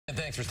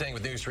Thanks for staying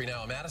with News 3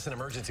 Now. A Madison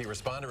emergency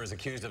responder is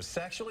accused of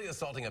sexually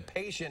assaulting a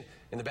patient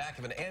in the back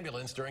of an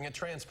ambulance during a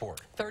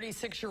transport.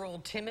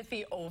 36-year-old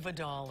Timothy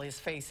Ovidal is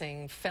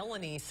facing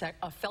felony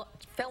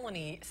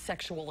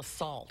sexual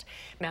assault.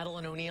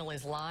 Madeline O'Neill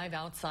is live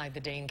outside the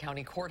Dane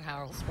County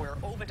Courthouse where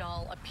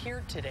Ovidal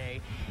appeared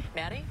today.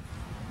 Maddie?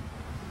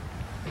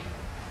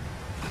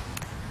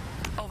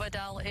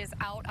 Ovidal is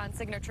out on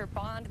signature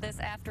bond this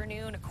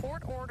afternoon.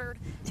 Court ordered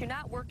to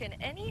not work in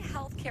any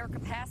health care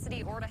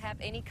capacity or to have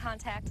any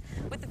contact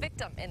with the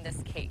victim in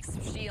this case.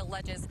 She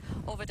alleges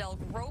Ovidal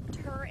groped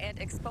her and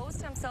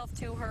exposed himself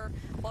to her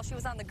while she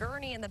was on the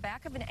gurney in the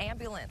back of an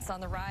ambulance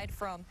on the ride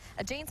from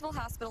a Janesville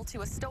hospital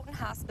to a Stoughton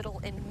hospital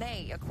in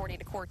May, according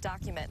to court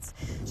documents.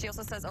 She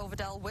also says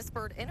Ovidal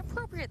whispered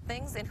inappropriate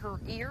things in her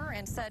ear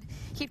and said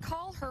he'd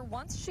call her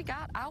once she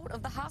got out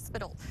of the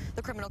hospital.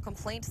 The criminal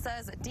complaint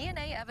says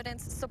DNA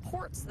evidence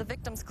supports the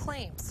victim's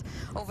claims.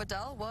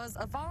 Ovidal was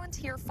a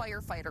volunteer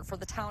firefighter for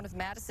the town of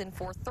Madison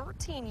for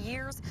 13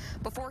 years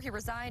before he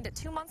resigned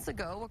 2 months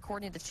ago,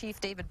 according to Chief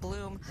David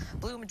Bloom.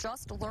 Bloom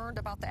just learned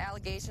about the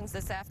allegations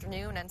this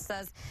afternoon and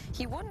says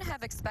he wouldn't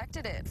have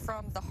expected it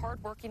from the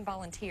hardworking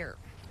volunteer.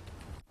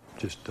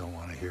 Just don't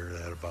want to hear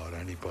that about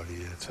anybody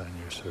that's on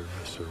your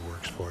service or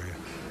works for you.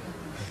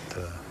 It's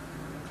a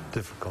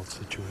difficult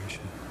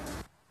situation.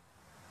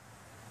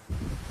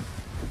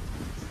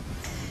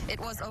 It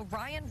was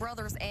Orion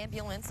Brothers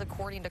Ambulance,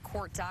 according to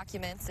court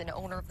documents. An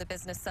owner of the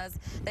business says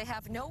they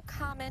have no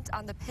comment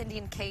on the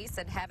pending case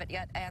and haven't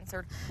yet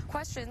answered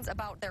questions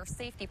about their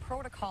safety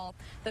protocol.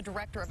 The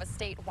director of a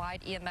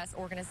statewide EMS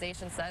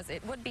organization says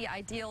it would be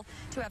ideal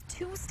to have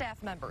 2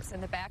 staff members in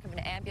the back of an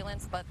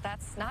ambulance, but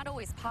that's not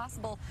always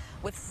possible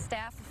with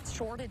staff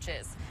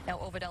shortages. Now,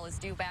 Ovidal is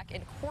due back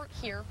in court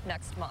here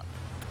next month.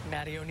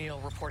 Maddie O'Neill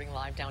reporting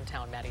live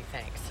downtown. Maddie,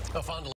 thanks.